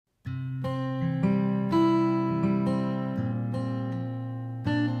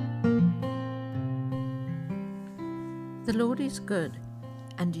The Lord is good,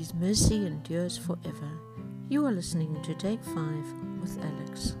 and His mercy endures forever. You are listening to Take 5 with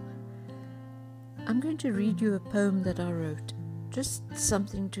Alex. I'm going to read you a poem that I wrote, just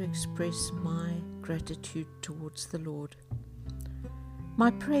something to express my gratitude towards the Lord.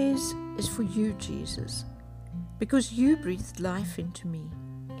 My praise is for you, Jesus, because you breathed life into me,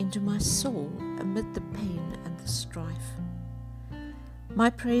 into my soul amid the pain and the strife. My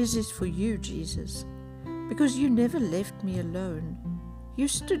praise is for you, Jesus, because you never left me alone. You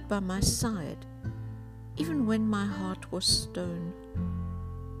stood by my side, even when my heart was stone.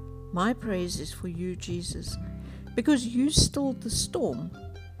 My praise is for you, Jesus, because you stilled the storm.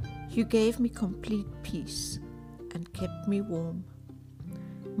 You gave me complete peace and kept me warm.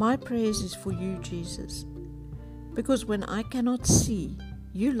 My praise is for you, Jesus, because when I cannot see,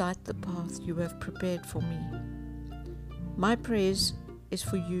 you light the path you have prepared for me. My praise is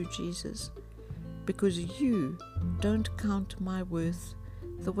for you, Jesus, because you don't count my worth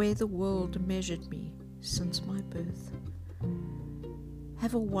the way the world measured me since my birth.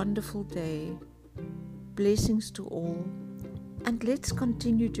 Have a wonderful day. Blessings to all, and let's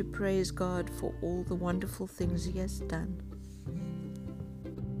continue to praise God for all the wonderful things He has done.